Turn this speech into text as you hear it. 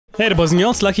Hey there boys and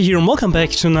girls, Lucky here and welcome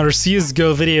back to another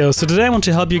CSGO video. So today I want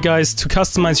to help you guys to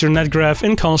customize your net graph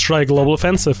in Counter-Strike Global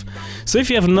Offensive. So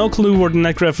if you have no clue where the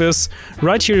net graph is,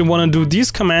 right here you want to do these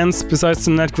commands besides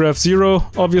the net graph 0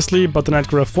 obviously, but the net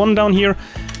graph 1 down here,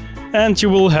 and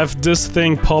you will have this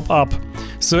thing pop up.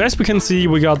 So as we can see,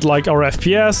 we got like our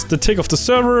FPS, the tick of the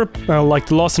server, like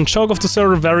the loss and choke of the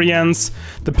server, variance,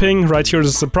 the ping, right here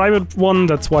is a private one,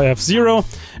 that's why I have 0,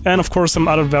 and of course some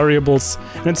other variables.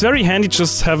 And it's very handy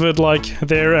just have it like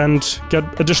there and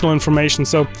get additional information.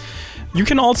 So you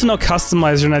can also now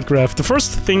customize your net graph. The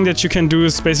first thing that you can do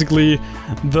is basically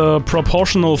the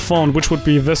proportional font, which would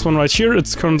be this one right here.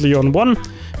 It's currently on 1.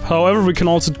 However, we can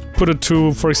also put it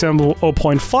to, for example,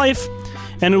 0.5.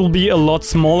 and it will be a lot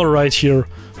smaller right here.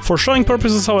 For showing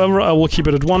purposes, however, I will keep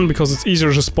it at 1 because it's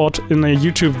easier to spot in a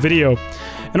YouTube video.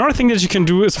 Another thing that you can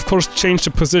do is, of course, change the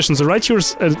position. So right here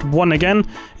is at 1 again,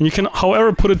 and you can,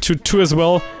 however, put it to 2 as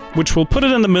well, which will put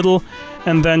it in the middle,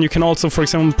 and then you can also, for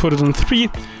example, put it in 3,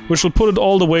 which will put it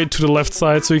all the way to the left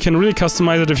side, so you can really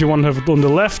customize it if you want to have it on the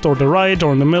left, or the right,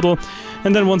 or in the middle.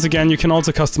 And then once again, you can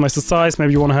also customize the size.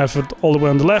 Maybe you want to have it all the way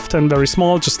on the left and very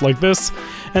small, just like this.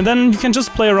 And then you can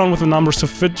just play around with the numbers to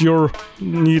fit your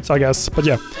needs, I guess. But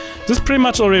yeah, this pretty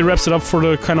much already wraps it up for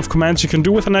the kind of commands you can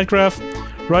do with a net graph.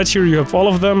 Right here you have all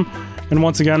of them, and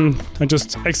once again, I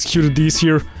just executed these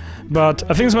here. But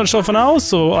I think it's much all for now,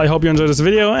 so I hope you enjoyed this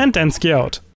video, and Dansky out.